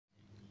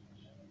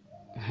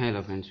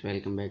Hello friends,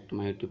 welcome back to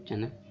my YouTube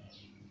channel.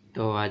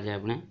 तो आज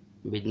આપણે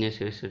બિઝનેસ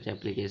રિસર્ચ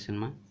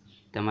એપ્લિકેશનમાં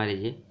તમારે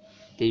જે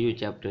ત્રીજું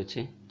ચેપ્ટર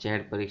છે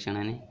ઝેડ પરીક્ષણ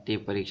અને ટી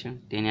પરીક્ષણ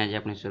તેની આજે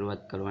આપણે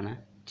શરૂઆત કરવાના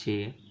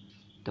છીએ।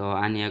 તો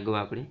આની અગાઉ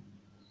આપણે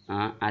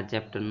આ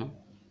ચેપ્ટરનો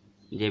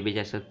જે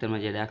બીજા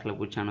 17માં જે દાખલો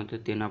પૂછવાનો હતો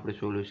તેનું આપણે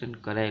સોલ્યુશન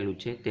કરાયેલું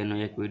છે, તેનો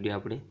એક વિડીયો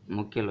આપણે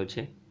મૂકેલો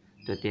છે,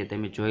 તો તે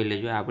તમે જોઈ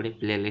લેજો, આપણે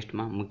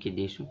પ્લેલિસ્ટમાં મૂકી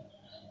દઈશું।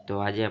 તો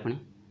આજે આપણે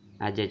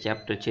આ જે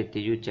ચેપ્ટર છે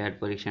ત્રીજું ઝેડ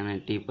પરીક્ષણ અને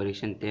ટી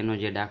પરીક્ષણ તેનો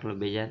જે દાખલો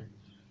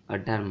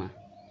 2018માં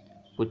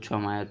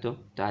પૂછવામાં આવ્યો હતો,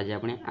 તો આજે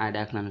આપણે આ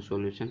દાખલાનું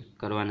સોલ્યુશન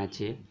કરવાના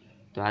છીએ।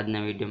 તો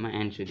આજના વિડીયોમાં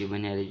એન્ડ સુધી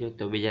બન્યા રહેજો।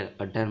 તો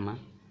 2018માં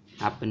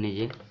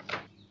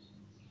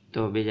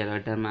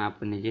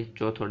આપણને જે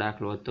ચોથો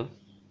દાખલો હતો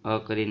અ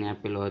કરીને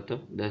આપેલો હતો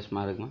 10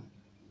 માર્કમાં,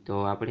 તો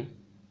આપણે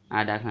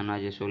આ દાખલાનું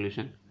આજે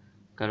સોલ્યુશન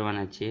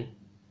કરવાના છીએ।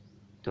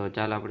 તો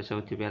ચાલો આપણે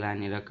સૌથી પહેલાં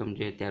આની રકમ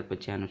જોઈએ, ત્યાર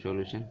પછી આનું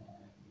સોલ્યુશન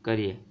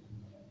કરીએ।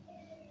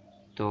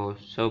 તો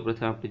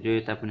સૌપ્રથમ આપણે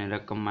જોઈએ તો આપણને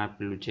રકમમાં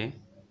આપેલું છે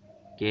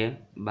કે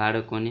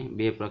બાળકોને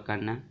બે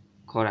પ્રકારના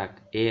ખોરાક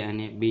એ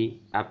અને બી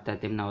આપતા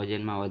તેમના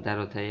વજનમાં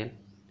વધારો થયેલ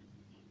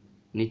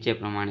નીચે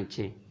પ્રમાણે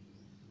છે।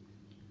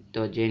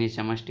 તો જેની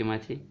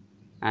સમષ્ટિમાંથી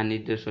આ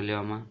નિર્દેશો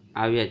લેવામાં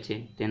આવ્યા છે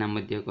તેના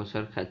મધ્યકો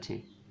સરખા છે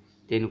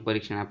તેનું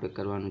પરીક્ષણ આપણે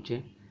કરવાનું છે।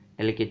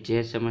 એટલે કે જે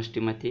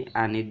સમષ્ટિમાંથી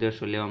આ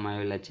નિર્દેશો લેવામાં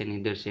આવેલા છે,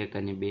 નિર્દેશ 1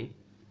 અને 2,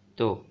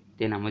 તો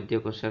તેના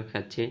મધ્યકો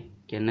સરખા છે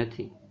કે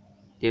નથી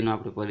તેનું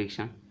આપણે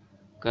પરીક્ષણ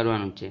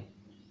કરવાનું છે।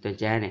 તો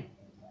જ્યારે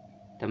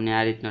તમને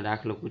આ રીતનો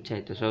દાખલો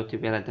પૂછાય તો સૌથી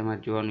પહેલાં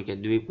તમારે જોવાનું કે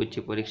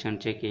દ્વિપુચ્છી પરીક્ષણ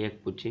છે કે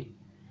એકપુચ્છી।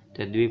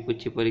 તો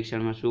દ્વિપુચ્છી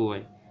પરીક્ષણમાં શું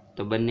હોય,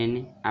 તો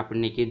બંનેની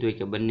આપણને કીધું હોય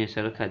કે બંને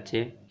સરખા છે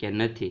કે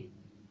નથી।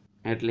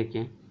 એટલે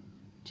કે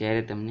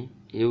જ્યારે તમને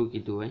એવું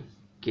કીધું હોય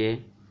કે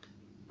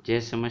જે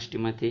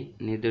સમષ્ટિમાંથી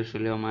નિર્દેશો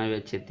લેવામાં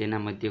આવ્યા છે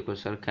તેના મધ્યકો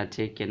સરખા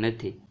છે કે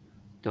નથી,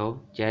 તો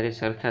જ્યારે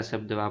સરખા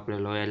શબ્દ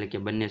વાપરેલો હોય એટલે કે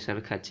બંને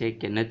સરખા છે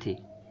કે નથી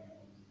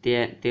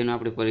તેનું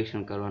આપણે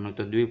પરીક્ષણ કરવાનું।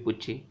 તો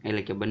દ્વિપુચ્છી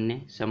એટલે કે બંને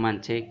સમાન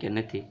છે કે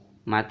નથી,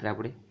 માત્ર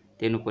આપણે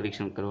તેનું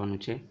પરીક્ષણ કરવાનું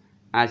છે।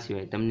 આ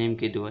સિવાય તમને એમ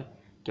કીધું હોય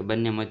કે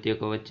બંને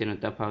મધ્યકો વચ્ચેનો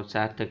તફાવત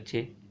સાર્થક છે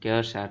કે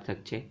અસાર્થક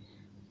છે,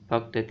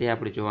 ફક્ત તે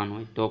આપણે જોવાનું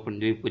હોય તો પણ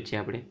દ્વિપુચ્છી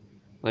આપણે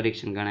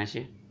પરીક્ષણ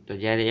ગણાશે। તો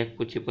જ્યારે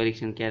એકપુચ્છી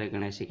પરીક્ષણ ક્યારે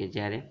ગણાશે કે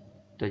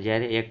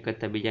જ્યારે એક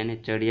કરતાં બીજાને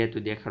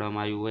ચડિયાતું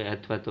દેખાડવામાં આવ્યું હોય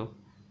અથવા તો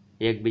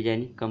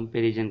એકબીજાની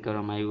કમ્પેરિઝન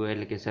કરવામાં આવ્યું હોય,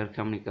 એટલે કે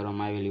સરખામણી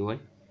કરવામાં આવેલી હોય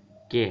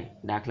કે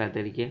દાખલા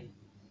તરીકે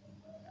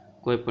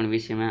કોઈ પણ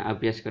વિષયમાં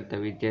અભ્યાસ કરતા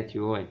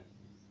વિદ્યાર્થીઓ હોય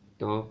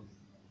તો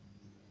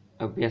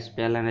અભ્યાસ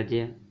પહેલાંના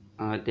જે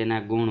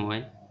તેના ગુણ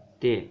હોય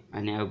તે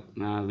અને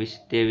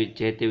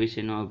તે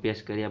વિષયનો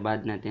અભ્યાસ કર્યા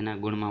બાદના તેના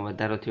ગુણમાં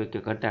વધારો થયો કે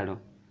ઘટાડો,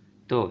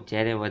 તો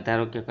જ્યારે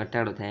વધારો કે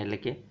ઘટાડો થાય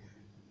એટલે કે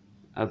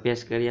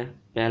અભ્યાસ કર્યા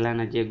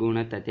પહેલાંના જે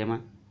ગુણ હતા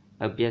તેમાં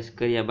અભ્યાસ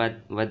કર્યા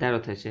બાદ વધારો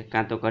થશે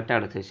કાં તો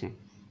ઘટાડો થશે।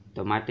 તો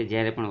માટે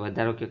જ્યારે પણ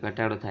વધારો કે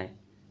ઘટાડો થાય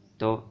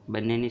તો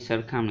બંનેની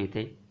સરખામણી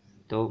થઈ,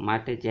 તો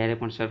માટે જ્યારે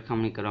પણ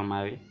સરખામણી કરવામાં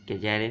આવે કે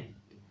જ્યારે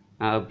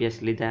આ અભ્યાસ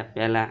લીધા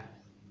પહેલાં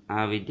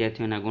આ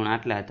વિદ્યાર્થીઓના ગુણ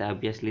આટલા હતા,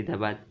 અભ્યાસ લીધા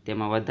બાદ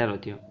તેમાં વધારો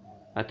થયો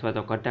અથવા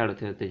તો ઘટાડો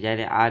થયો, તો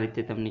જ્યારે આ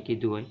રીતે તમને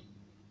કીધું હોય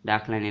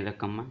દાખલાની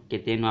રકમમાં કે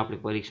તેનું આપણે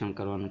પરીક્ષણ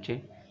કરવાનું છે,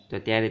 તો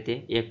ત્યારે તે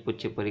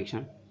એકપુચ્છી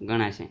પરીક્ષણ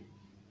ગણાશે।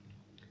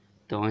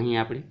 તો અહીં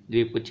આપણે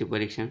દ્વિપુચ્છી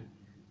પરીક્ષણ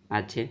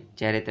આ છે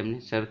જ્યારે તમને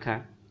સરખા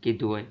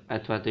કીધું હોય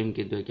અથવા તો એમ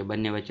કીધું હોય કે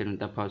બંને વચ્ચેનો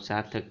તફાવત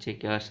સાર્થક છે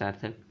કે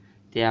અસાર્થક,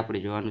 તે આપણે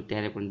જોવાનું,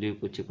 ત્યારે પણ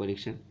દ્વિપુચ્છી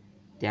પરીક્ષણ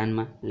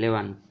ધ્યાનમાં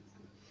લેવાનું।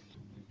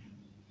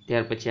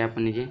 ત્યાર પછી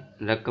આપણને જે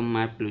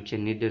રકમમાં આપેલું છે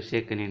નિર્દેશ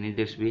 1 અને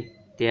નિર્દેશ 2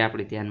 તે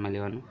આપણે ધ્યાનમાં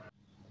લેવાનું।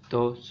 તો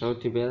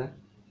સૌથી પહેલાં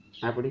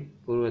આપણી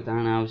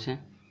પૂર્વધારણા આવશે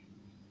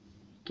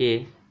કે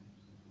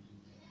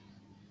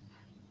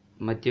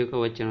મધ્યકો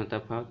વચ્ચેનો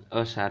તફાવત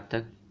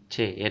અસાર્થક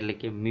છે, એટલે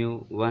કે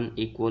μ1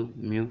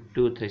 =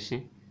 μ2 થશે।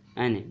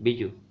 અને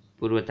બીજું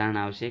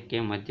પૂર્વધારણા આવશે કે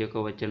મધ્યકો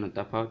વચ્ચેનો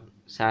તફાવત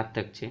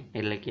સાર્થક છે,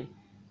 એટલે કે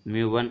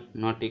μ1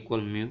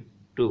 ≠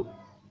 μ2।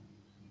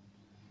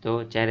 તો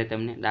જ્યારે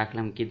તમને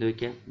દાખલામાં કીધું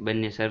કે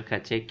બંને સરખા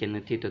છે કે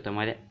નથી, તો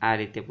તમારે આ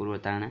રીતે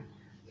પૂર્વધારણા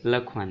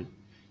લખવાની।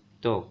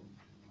 તો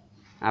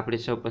આપણે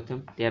સૌપ્રથમ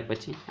ત્યાર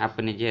પછી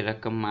આપણને જે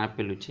રકમમાં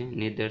આપેલું છે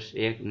નિર્દેશ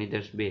 1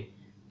 નિર્દેશ 2,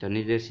 તો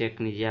નિર્દેશ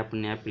 1ની જે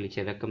આપણને આપેલી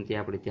છે રકમ તે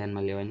આપણે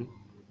ધ્યાનમાં લેવાની।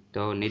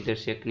 તો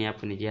નિર્દેશ 1ની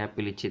આપણને જે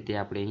આપેલી છે તે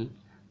આપણે અહીં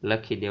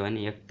લખી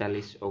દેવાની,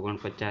 41,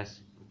 49,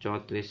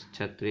 34,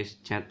 36,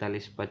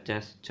 46,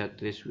 50,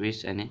 36,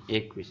 20 અને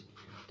 21।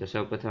 તો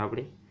સૌપ્રથમ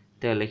આપણે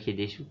તે લખી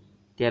દઈશું,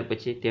 ત્યાર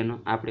પછી તેનો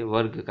આપણે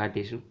વર્ગ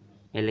કાઢીશું,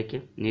 એટલે કે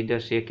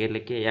નિર્દેશ 1 એટલે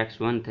કે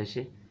x1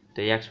 થશે, તો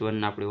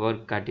x1નો આપણે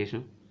વર્ગ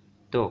કાઢીશું,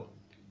 તો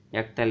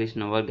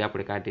 41નો વર્ગ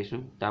આપણે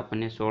કાઢીશું તો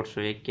આપણને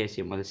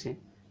 1681 મળશે।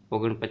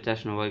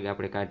 49નો વર્ગ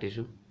આપણે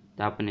કાઢીશું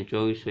તો આપણને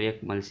 2401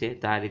 મળશે।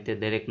 તો આ રીતે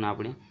દરેકનો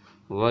આપણે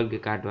વર્ગ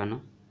કાઢવાનો।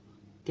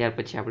 ત્યાર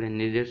પછી આપણે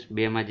નિર્દેશ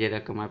 2માં જે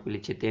રકમ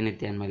આપેલી છે તેને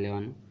ધ્યાનમાં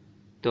લેવાનું।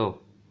 તો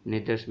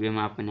નિર્દેશ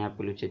 2માં આપણને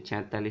આપેલું છે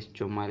 46,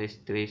 44,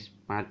 30,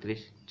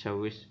 35,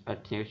 26,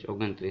 28,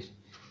 29,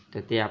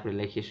 તો તે આપણે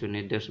લખીશું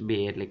નિર્દેશ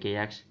 2 એટલે કે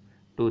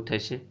x2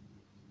 થશે।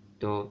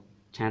 તો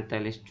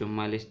 46,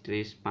 44,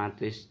 30,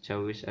 35,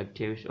 26,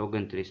 28,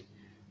 29,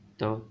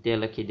 તો તે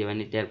લખી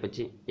દેવાની। ત્યાર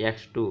પછી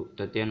x2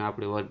 તો તેનો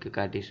આપણે વર્ગ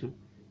કાઢીશું।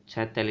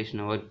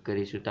 46નો વર્ગ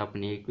કરીશું તો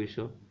આપણને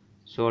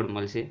 2116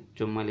 મળશે।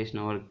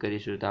 44નો વર્ગ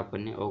કરીશું તો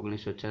આપણને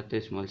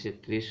 1936 મળશે।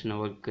 30નો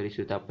વર્ગ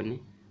કરીશું તો આપણને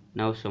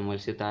 900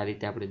 મળશે। તો આ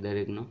રીતે આપણે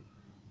દરેકનો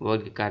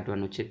વર્ગ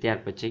કાઢવાનો છે। ત્યાર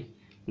પછી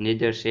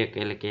નિદર્શ 1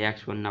 એટલે કે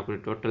x1નો આપણે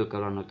ટોટલ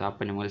કરવાનો તો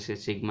આપણને મળશે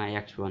સિગ્મા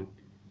x1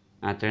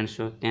 આ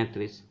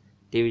 333।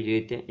 તેવી જ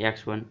રીતે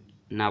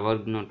x1ના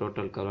વર્ગનો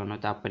ટોટલ કરવાનો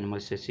તો આપણને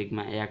મળશે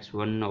સિગ્મા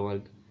x1નો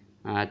વર્ગ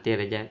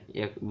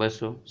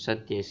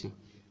 13287।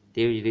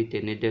 તેવી જ રીતે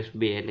નિદર્શ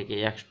 2 એટલે કે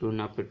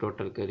x2નો આપણે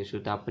ટોટલ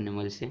કરીશું તો આપણને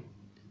મળશે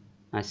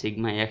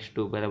સિગ્મા x2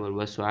 બરાબર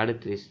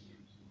 238।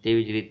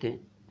 તેવી જ રીતે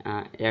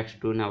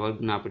x2ના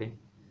વર્ગનો આપણે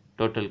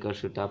ટોટલ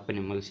કરશું તો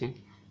આપણને મળશે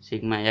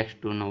સિગ્મા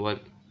x2નો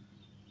વર્ગ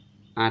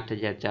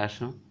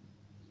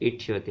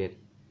 8478।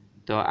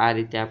 તો આ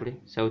રીતે આપણે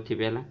સૌથી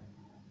પહેલાં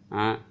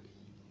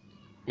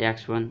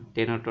x1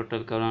 તેનો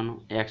ટોટલ કરવાનો,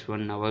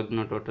 x1ના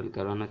વર્ગનો ટોટલ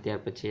કરવાનો,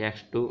 ત્યાર પછી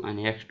x2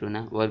 અને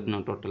x2ના વર્ગનો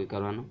ટોટલ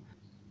કરવાનો।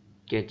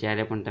 કે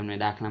જ્યારે પણ તમને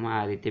દાખલામાં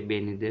આ રીતે બે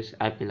નિર્દેશ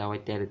આપેલા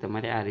હોય ત્યારે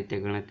તમારે આ રીતે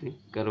ગણતરી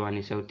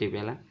કરવાની સૌથી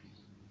પહેલાં।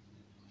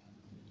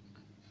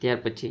 ત્યાર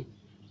પછી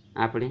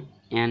આપણે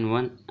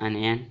n1 અને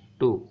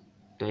n2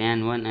 તો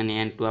n1 અને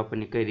n2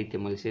 આપણને કઈ રીતે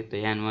મળશે તો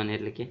n1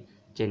 એટલે કે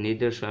જે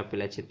નિર્દેશો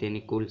આપેલા છે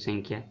તેની કુલ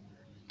સંખ્યા।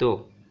 તો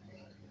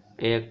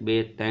 1 2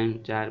 3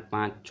 4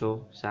 5 6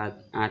 7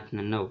 8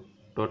 ને 9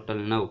 ટોટલ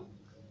 9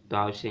 તો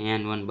આવશે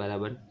n1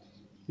 બરાબર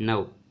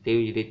 9।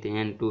 તેવી જ રીતે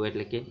n2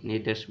 એટલે કે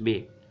નિર્દેશ 2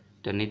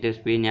 તો નિર્દેશ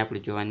 2ની આપણે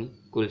જોવાની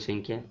કુલ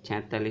સંખ્યા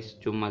 46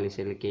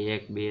 44 એટલે કે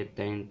 1 2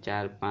 3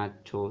 4 5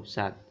 6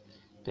 7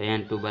 તો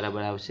n2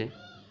 બરાબર આવશે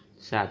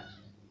 7।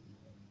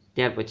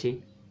 ત્યાર પછી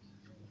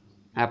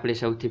આપણે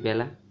સૌથી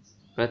પહેલાં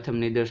પ્રથમ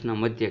નિર્દેશનો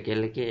મધ્યક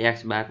એટલે કે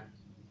x12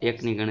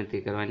 1ની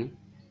ગણતરી કરવાની।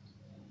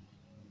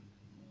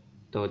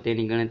 તો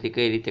તેની ગણતરી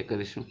કઈ રીતે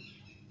કરીશું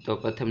તો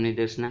પ્રથમ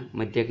નિર્દેશના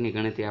મધ્યકની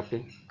ગણતરી આપણે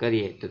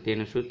કરીએ તો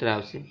તેનું સૂત્ર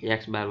આવશે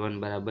x12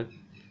 બરાબર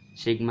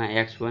સિગ્મા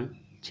x1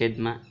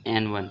 છેદમાં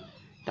n1।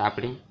 તો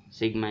આપણે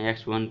સિગ્મા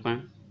x1 પણ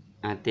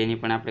તેની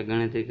પણ આપણે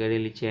ગણતરી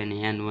કરેલી છે અને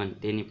n1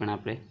 તેની પણ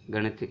આપણે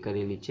ગણતરી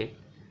કરેલી છે।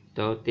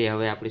 તો તે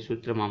હવે આપણે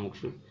સૂત્રમાં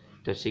મૂકશું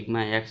તો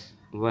સિગ્મા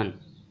x1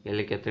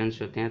 એટલે કે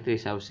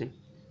 333 આવશે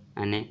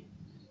અને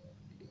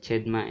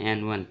છેદમાં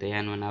n1 તો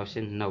n1 આવશે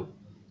 9।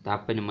 તો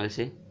આપણને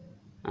મળશે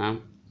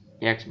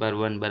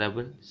x12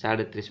 બરાબર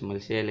 37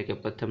 મળશે એટલે કે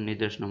પ્રથમ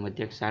નિર્દેશનો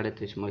મધ્યક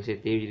 37 મળશે।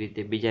 તેવી જ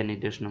રીતે બીજા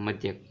નિર્દેશનો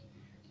મધ્યક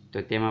તો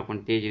તેમાં પણ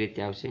તે જ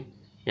રીતે આવશે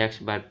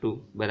x12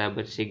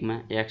 બરાબર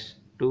સિગ્મા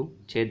x2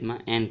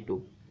 છેદમાં n2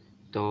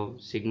 તો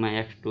સિગ્મા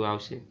x2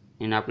 આવશે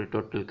એનો આપણે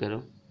ટોટલ કરો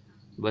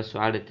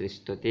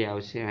 238 તો તે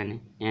આવશે અને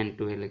n2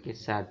 એટલે કે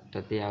 7 તો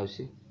તે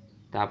આવશે।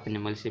 તો આપણને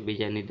મળશે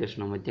બીજા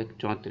નિર્દેશનો મધ્યક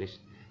 34।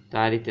 તો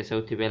આ રીતે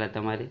સૌથી પહેલાં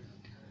તમારે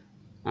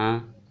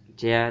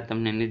જે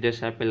તમને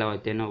નિર્દેશ આપેલા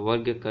હોય તેનો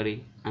વર્ગ કરી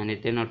અને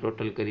તેનો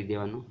ટોટલ કરી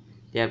દેવાનો।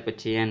 ત્યાર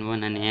પછી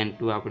n1 અને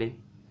n2 આપણે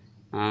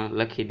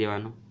લખી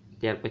દેવાનો।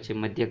 ત્યાર પછી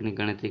મધ્યકની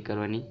ગણતરી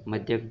કરવાની।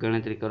 મધ્યક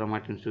ગણતરી કરવા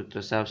માટેનું સૂત્ર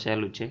સાવ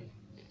સહેલું છે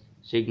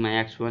સિગ્મા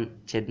x1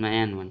 છેદમાં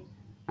n1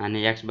 અને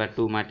x12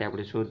 માટે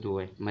આપણે શોધવું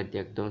હોય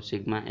મધ્યક તો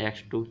સિગ્મા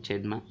x2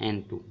 છેદમાં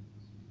n2।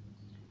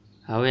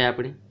 હવે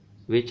આપણે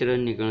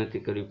વિચરણની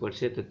ગણતરી કરવી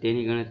પડશે તો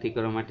તેની ગણતરી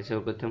કરવા માટે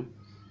સૌપ્રથમ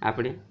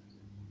આપણે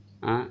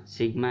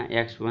સિગ્મા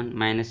x1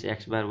 માઇનસ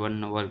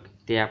x12નો વર્ગ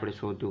તે આપણે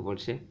શોધવું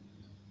પડશે।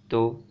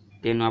 તો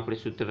તેનું આપણે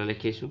સૂત્ર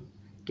લખીશું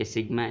કે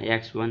સિગ્મા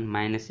x1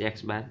 માઇનસ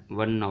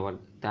x12નો વર્ગ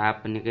તો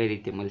આપણને કઈ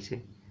રીતે મળશે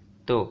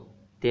તો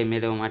તે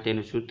મેળવવા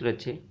માટેનું સૂત્ર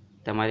છે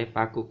તમારે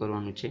પાકું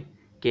કરવાનું છે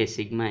કે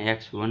સિગ્મા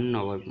x1નો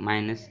વર્ગ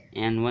માઇનસ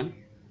n1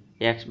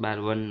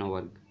 x12નો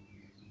વર્ગ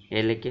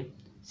એટલે કે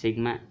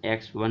સિગ્મા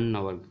x1નો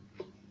વર્ગ।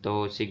 તો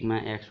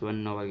સિગ્મા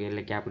x1નો વર્ગ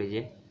એટલે કે આપણે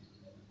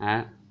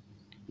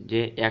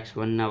જે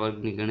x1ના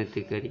વર્ગની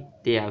ગણતરી કરી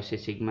તે આવશે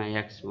સિગ્મા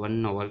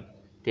x1નો વર્ગ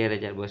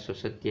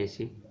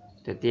 13287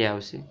 તો તે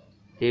આવશે।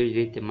 તેવી જ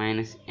રીતે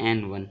માઇનસ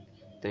n1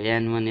 તો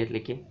n1 એટલે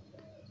કે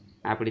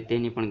આપણે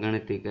તેની પણ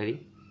ગણતરી કરી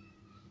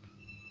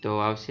તો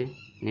આવશે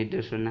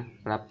નિર્દેશોના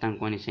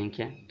પ્રાપ્તાંકોની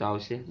સંખ્યા તો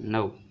આવશે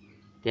 9।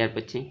 ત્યાર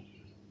પછી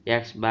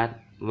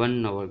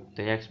x12નો વર્ગ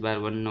તો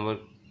x12નો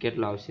વર્ગ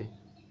કેટલો આવશે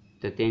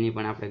તો તેની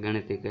પણ આપણે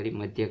ગણતરી કરી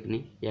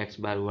મધ્યકની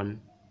x12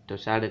 તો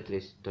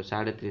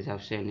 37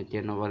 આવશે અને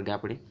તેનો વર્ગ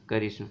આપણે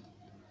કરીશું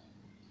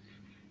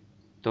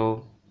તો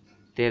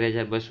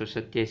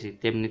 13287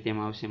 તેમને તેમ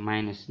આવશે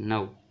માઇનસ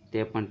 9 તે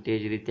પણ તે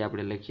જ રીતે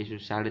આપણે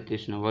લખીશું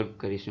 37નો વર્ગ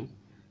કરીશું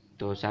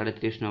તો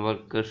 37નો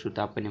વર્ગ કરશું તો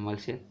આપણને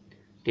મળશે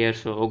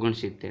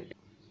 1369।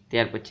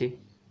 ત્યાર પછી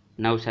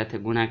 9 સાથે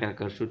ગુણાકાર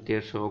કરશું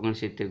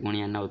 1369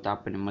 ગુણ્યા 9 તો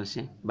આપણને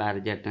મળશે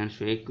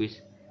 12321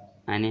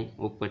 અને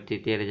ઉપરથી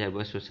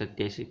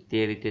 13287 તે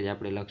રીતે જ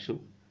આપણે લખશું।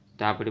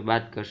 તો આપણે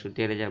બાદ કરશું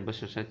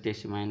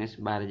 13287 માઇનસ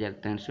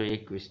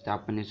 12321 તો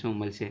આપણને શું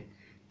મળશે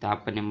તો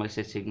આપણને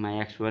મળશે સિગ્મા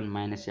x1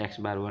 માઇનસ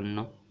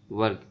x12નો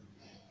વર્ગ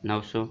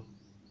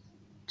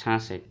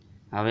 966।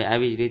 હવે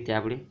આવી જ રીતે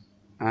આપણે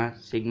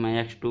સિગ્મા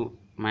x2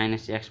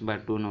 માઇનસ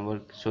x12નો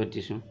વર્ગ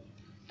શોધીશું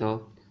તો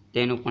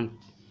તેનું પણ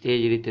તે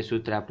જ રીતે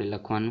સૂત્ર આપણે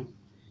લખવાનું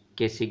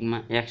કે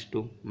સિગ્મા x2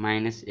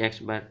 માઇનસ x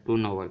બાર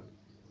 2નો વર્ગ,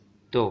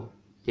 તો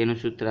તેનું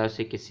સૂત્ર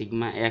આવશે કે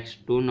સિગ્મા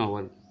x2નો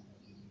વર્ગ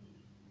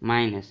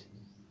માઇનસ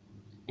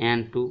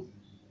n2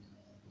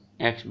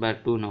 x બાર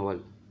 2નો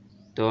વર્ગ.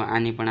 તો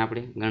આની પણ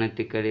આપણે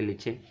ગણતરી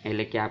કરેલી છે,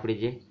 એટલે કે આપણે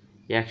જે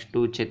x2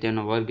 છે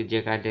તેનો વર્ગ જે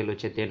કાઢેલો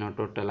છે તેનો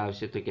ટોટલ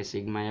આવશે તો કે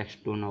સિગ્મા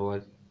x2નો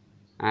વર્ગ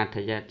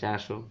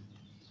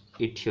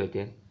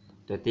 8478.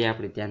 તો તે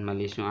આપણે ધ્યાનમાં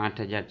લઈશું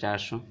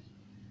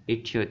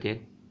 8478.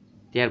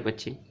 ત્યાર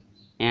પછી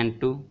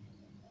n2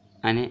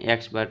 અને x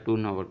બાર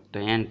 2નો વર્ગ, તો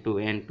n2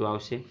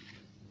 આવશે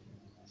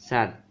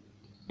 7,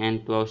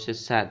 n2 આવશે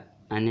 7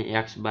 અને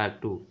x બાર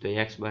 2, તો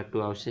x બાર 2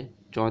 આવશે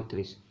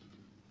 34.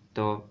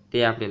 તો તે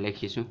આપણે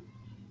લખીશું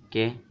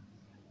કે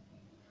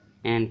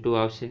n2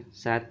 આવશે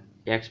 7,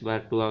 x બાર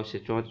 2 આવશે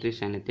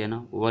 34 અને તેનો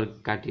વર્ગ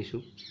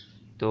કાઢીશું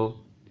તો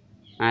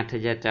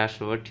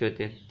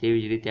 8478.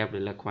 તેવી જ રીતે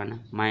આપણે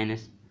લખવાના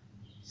માઇનસ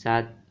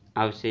 7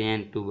 આવશે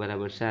n2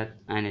 બરાબર 7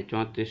 અને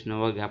 34નો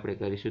વર્ગ આપણે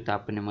કરીશું તો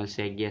આપણને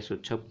મળશે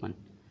 1156.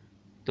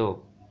 તો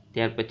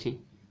ત્યાર પછી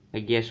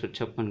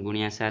 1156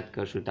 ગુણ્યા 7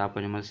 કરશું તો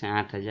આપણને મળશે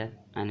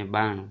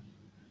 8092.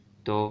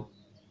 તો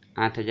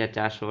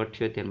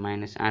 8478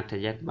 માઇનસ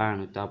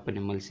 8092 તો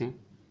આપણને મળશે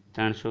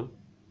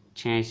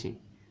 386.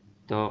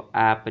 તો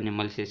આ આપણને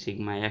મળશે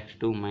સિગ્મા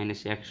x2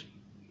 માઇનસ x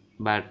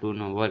બાર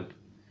 2નો વર્ગ.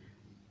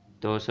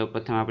 તો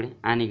સૌપ્રથમ આપણે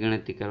આની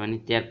ગણતરી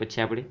કરવાની, ત્યાર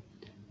પછી આપણે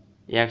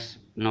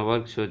xનો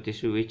વર્ગ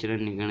શોધીશું,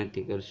 વિચલનની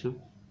ગણતરી કરશું.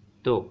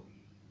 તો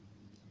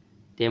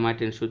તે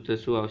માટેનું સૂત્ર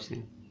શું આવશે?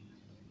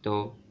 તો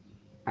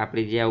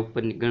આપણે જે આ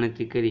ઉપરની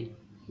ગણતરી કરી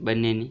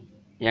બંનેની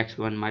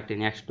x1 માટે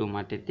અને x2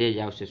 માટે તે જ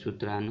આવશે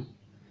સૂત્ર આનું.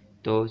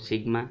 તો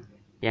સિગ્મા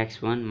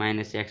x1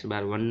 માઇનસ x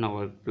બાર 1નો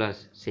વર્ગ plus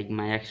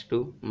sigma x2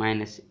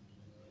 minus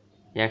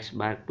x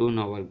બાર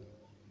 2નો વર્ગ,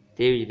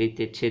 તેવી જ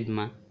રીતે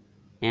છેદમાં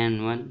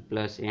n1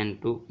 પ્લસ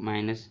n2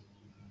 માઇનસ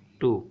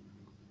 2.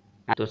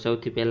 તો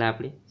સૌથી પહેલાં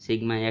આપણે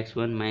સિગ્મા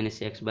x1 માઇનસ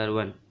x બાર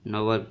 1નો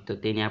વર્ગ, તો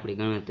તેની આપણી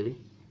ગણતરી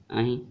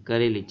અહીં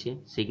કરેલી છે.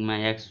 સિગ્મા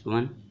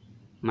x1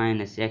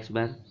 માઇનસ x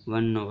બાર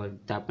 1નો વર્ગ,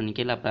 તો આપણને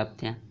કેટલા પ્રાપ્ત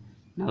થયા?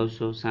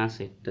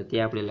 966. તો તે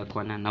આપણે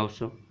લખવાના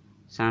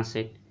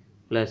 966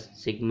 plus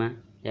sigma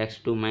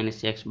x2 minus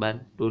x બાર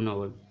 2નો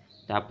વર્ગ,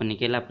 તો આપણને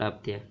કેટલા પ્રાપ્ત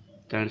થયા?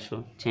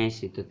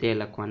 386. તો તે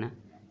લખવાના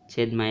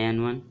છેદમાં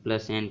n1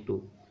 પ્લસ n2,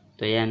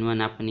 તો n1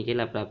 આપણને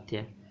કેટલા પ્રાપ્ત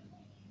થયા?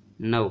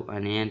 9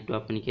 અને n2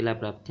 આપણને કેટલા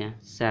પ્રાપ્ત થયા?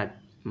 7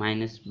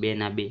 માઇનસ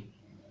 2ના 2.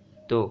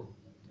 તો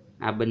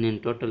આ બંનેનું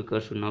ટોટલ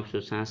કરશું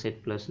 966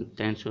 પ્લસ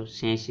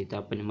 386 તો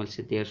આપણને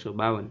મળશે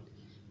 1352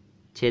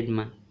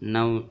 છેદમાં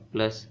 9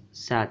 પ્લસ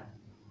 7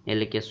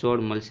 એટલે કે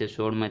 16 મળશે.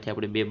 16માંથી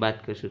આપણે 2 બાદ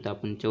કરશું તો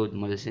આપણને 14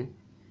 મળશે.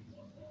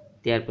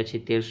 ત્યાર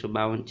પછી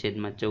 1352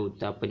 છેદમાં 14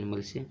 તો આપણને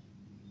મળશે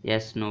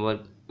s નો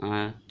વર્ગ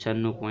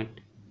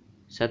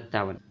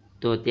 96.57.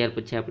 તો ત્યાર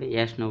પછી આપણે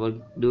s નો વર્ગ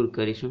દૂર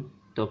કરીશું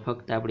તો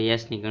ફક્ત આપણે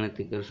s ની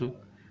ગણતરી કરશું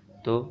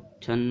તો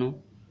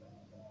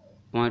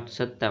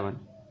 96.57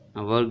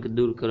 વર્ગ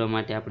દૂર કરવા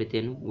માટે આપણે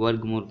તેનું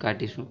વર્ગમૂળ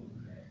કાઢીશું.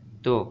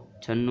 તો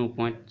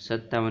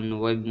 96.57નું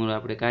વર્ગમૂળ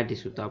આપણે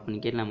કાઢીશું તો આપણને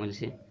કેટલા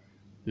મળશે?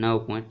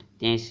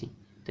 9.83.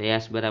 તો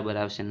s બરાબર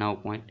આવશે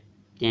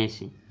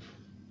 9.83.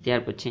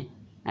 ત્યાર પછી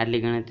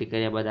આટલી ગણતરી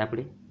કર્યા બાદ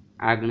આપણે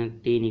આગળ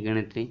ટીની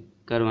ગણતરી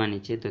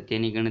કરવાની છે. તો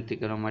તેની ગણતરી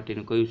કરવા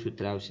માટેનું કયું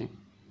સૂત્ર આવશે?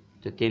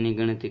 તો તેની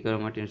ગણતરી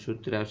કરવા માટેનું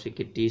સૂત્ર આવશે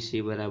કે T3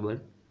 બરાબર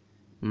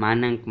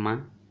માનાંકમાં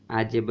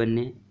આ જે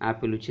બંને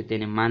આપેલું છે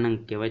તેને માનાંક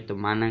કહેવાય, તો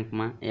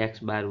માનાંકમાં x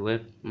બાર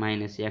વર્ગ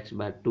માઇનસ x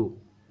બાર 2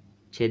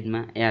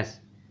 છેદમાં s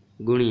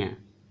ગુણ્યા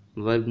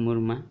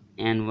વર્ગમૂળમાં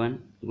n1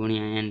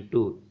 ગુણ્યા n2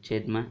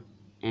 છેદમાં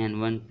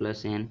n1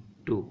 પ્લસ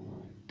n2.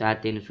 તો આ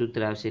તેનું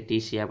સૂત્ર આવશે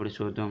T3 આપણે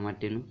શોધવા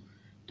માટેનું.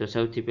 તો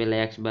સૌથી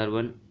પહેલાં x બાર 1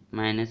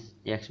 માઇનસ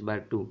x બાર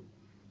 2,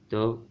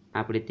 તો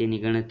આપણે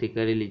તેની ગણતરી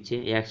કરેલી છે.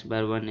 x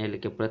બાર 1 એટલે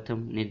કે પ્રથમ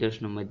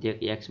નિદર્શનો મધ્યક,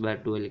 x બાર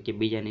 2 એટલે કે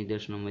બીજા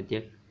નિદર્શનો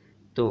મધ્યક.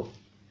 તો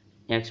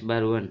x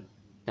બાર 1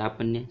 તો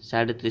આપણને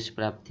 37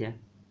 પ્રાપ્ત થયા,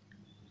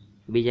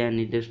 બીજા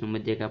નિદર્શનો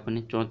મધ્યક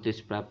આપણને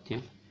 34 પ્રાપ્ત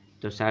થયો.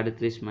 તો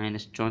 37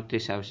 માઇનસ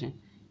 34 આવશે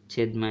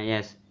છેદમાં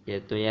s,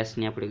 તો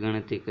sની આપણે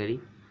ગણતરી કરી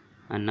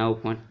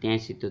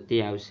 9.83 તો તે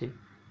આવશે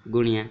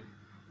ગુણ્યા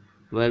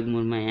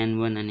વર્ગમૂળમાં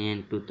n1 અને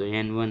n2, તો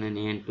n1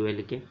 અને n2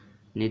 એટલે કે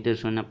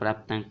નિદર્શોના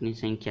પ્રાપ્તાંકની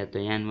સંખ્યા, તો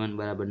n1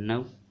 બરાબર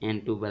 9,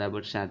 n2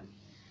 બરાબર 7.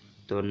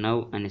 તો 9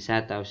 અને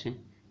 7 આવશે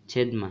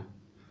છેદમાં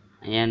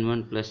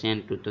n1 પ્લસ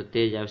n2, તો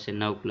તે જ આવશે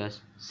 9 પ્લસ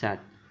 7.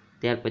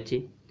 ત્યાર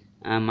પછી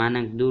આ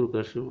માનાંક દૂર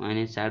કરશું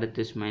અને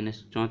 37 માઇનસ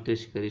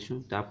 34 કરીશું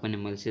તો આપણને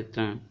મળશે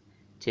 3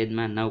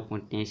 છેદમાં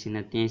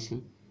 9.83ના 83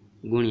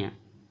 ગુણ્યા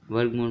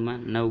વર્ગમૂળમાં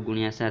 9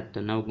 ગુણ્યા 7, તો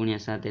 9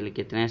 ગુણ્યા 7 એટલે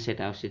કે 63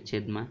 આવશે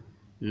છેદમાં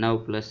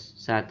 9 પ્લસ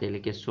 7 એટલે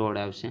કે 16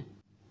 આવશે.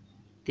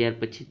 ત્યાર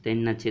પછી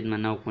 3ના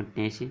છેદમાં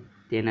 9.83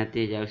 તેના તે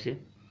જ આવશે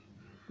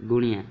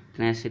ગુણ્યા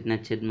 63ના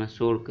છેદમાં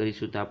 16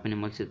 કરીશું તો આપણને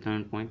મળશે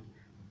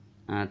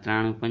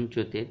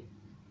 3.9375.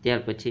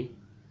 ત્યાર પછી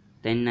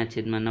 3ના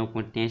છેદમાં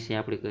 9.83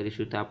 આપણે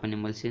કરીશું તો આપણને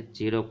મળશે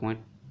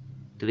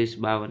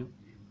 0.3052.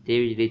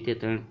 તેવી જ રીતે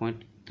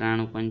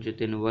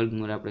 3.9375નું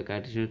વર્ગમૂળ આપણે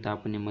કાઢીશું તો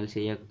આપણને મળશે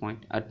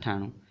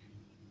 1.98.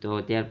 તો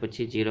ત્યાર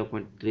પછી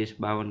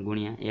 0.3052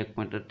 ગુણ્યા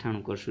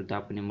 1.98 કરશું તો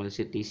આપણને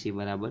મળશે ટીસી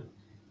બરાબર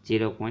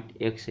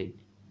 0.61.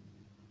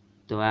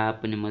 તો આ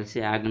આપણને મળશે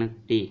આગણક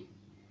ટી.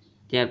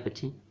 ત્યાર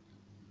પછી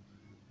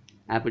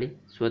આપણે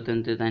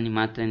સ્વતંત્રતાની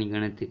માત્રાની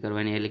ગણતરી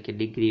કરવાની, એટલે કે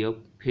ડિગ્રી ઓફ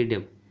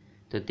ફ્રીડમ.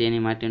 તો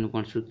તેની માટેનું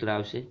પણ સૂત્ર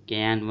આવશે કે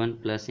n1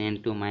 +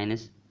 n2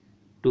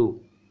 - 2.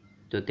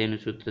 તો તેનું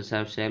સૂત્ર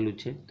સાવ સહેલું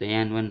છે. તો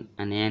n1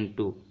 અને n2,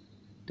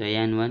 તો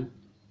n1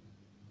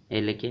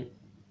 એટલે કે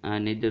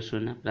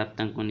નિદર્શોના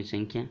પ્રાપ્તાંકોની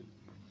સંખ્યા,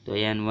 તો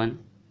n1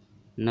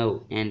 9,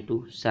 n2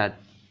 7.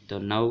 તો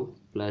 9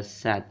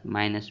 + 7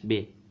 -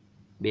 2,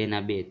 2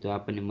 ના 2, તો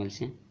આપણને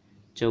મળશે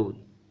 14.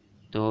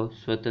 તો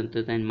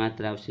સ્વતંત્રતાની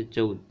માત્રા આવશે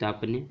 14. તો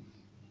આપણને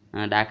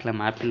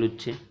દાખલામાં આપેલું જ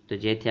છે, તો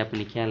જેથી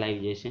આપણને ખ્યાલ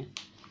આવી જશે.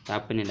 તો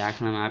આપણને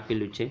દાખલામાં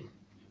આપેલું છે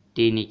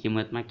ટીની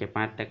કિંમતમાં કે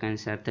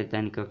 5%ની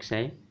સાર્થકતાની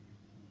કક્ષાએ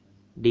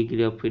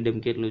ડિગ્રી ઓફ ફ્રીડમ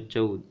કેટલું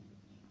 14.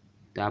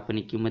 તો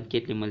આપણને કિંમત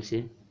કેટલી મળશે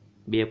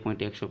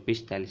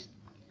 2.145.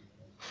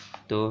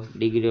 તો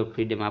ડિગ્રી ઓફ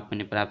ફ્રીડમ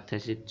આપણને પ્રાપ્ત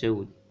થશે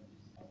 14.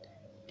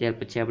 ત્યાર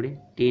પછી આપણે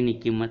ટીની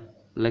કિંમત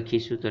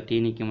લખીશું. તો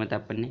ટીની કિંમત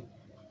આપણને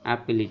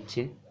આપેલી જ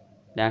છે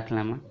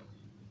દાખલામાં.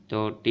 તો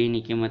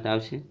ટીની કિંમત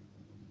આવશે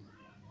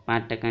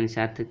 5%ની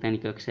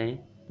સાર્થકતાની કક્ષાએ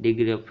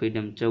ડિગ્રી ઓફ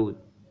ફ્રીડમ 14.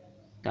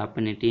 તો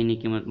આપણને ટીની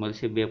કિંમત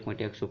મળશે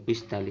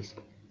 2.145.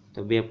 તો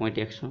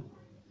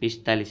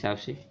 2.145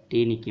 આવશે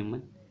ટીની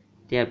કિંમત.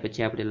 ત્યાર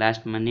પછી આપણે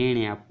લાસ્ટમાં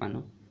નિર્ણય આપવાનો.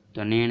 તો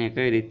નિર્ણય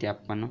કઈ રીતે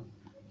આપવાનો?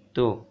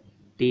 તો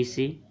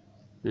ટીસી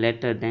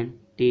લેટર ધેન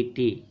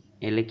ટીટી,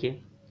 એટલે કે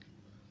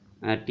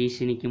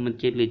ટીસીની કિંમત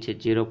કેટલી છે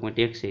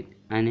 0.61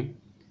 અને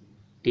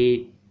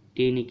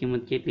ટીની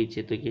કિંમત કેટલી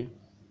છે તો કે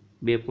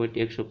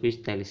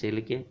 2.145,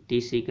 એટલે કે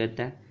ટીસી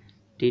કરતાં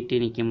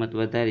ટીટીની કિંમત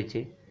વધારે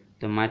છે.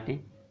 તો માટે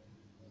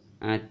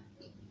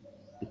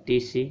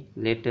ટીસી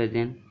લેટર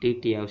ધેન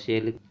ટીટી આવશે,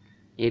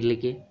 એટલે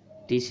કે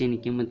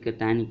ટીસીની કિંમત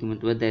કરતાં આની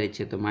કિંમત વધારે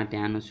છે, તો માટે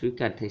આનો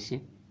સ્વીકાર થશે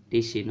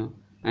ટીસીનો.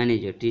 અને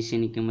જો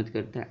ટીસીની કિંમત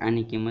કરતાં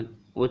આની કિંમત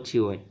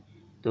ઓછી હોય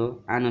તો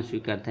આનો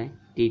સ્વીકાર થાય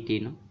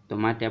ટીટીનો. તો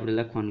માટે આપણે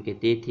લખવાનું કે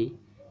તેથી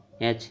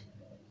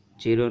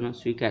H0નો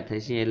સ્વીકાર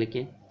થશે, એટલે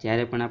કે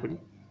જ્યારે પણ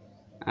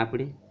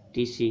આપણે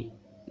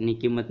ટીસીની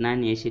કિંમત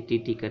નાની હશે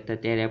ટીટી કરતાં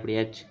ત્યારે આપણે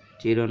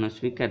H0નો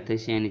સ્વીકાર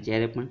થશે, અને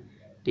જ્યારે પણ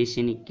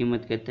ટીસીની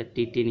કિંમત કરતાં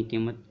ટીટીની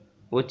કિંમત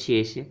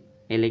ઓછી હશે,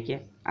 એટલે કે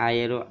આ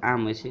એરો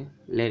આમ હશે,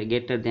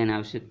 ગ્રેટર ધેન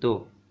આવશે, તો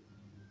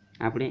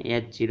આપણે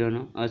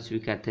H0નો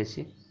અસ્વીકાર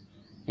થશે,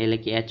 એટલે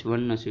કે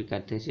H1નો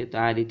સ્વીકાર થશે. તો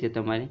આ રીતે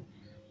તમારે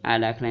આ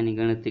દાખલાની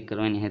ગણતરી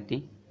કરવાની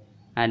હતી.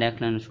 આ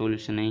દાખલાનું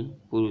સોલ્યુશન અહીં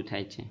પૂરું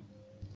થાય છે.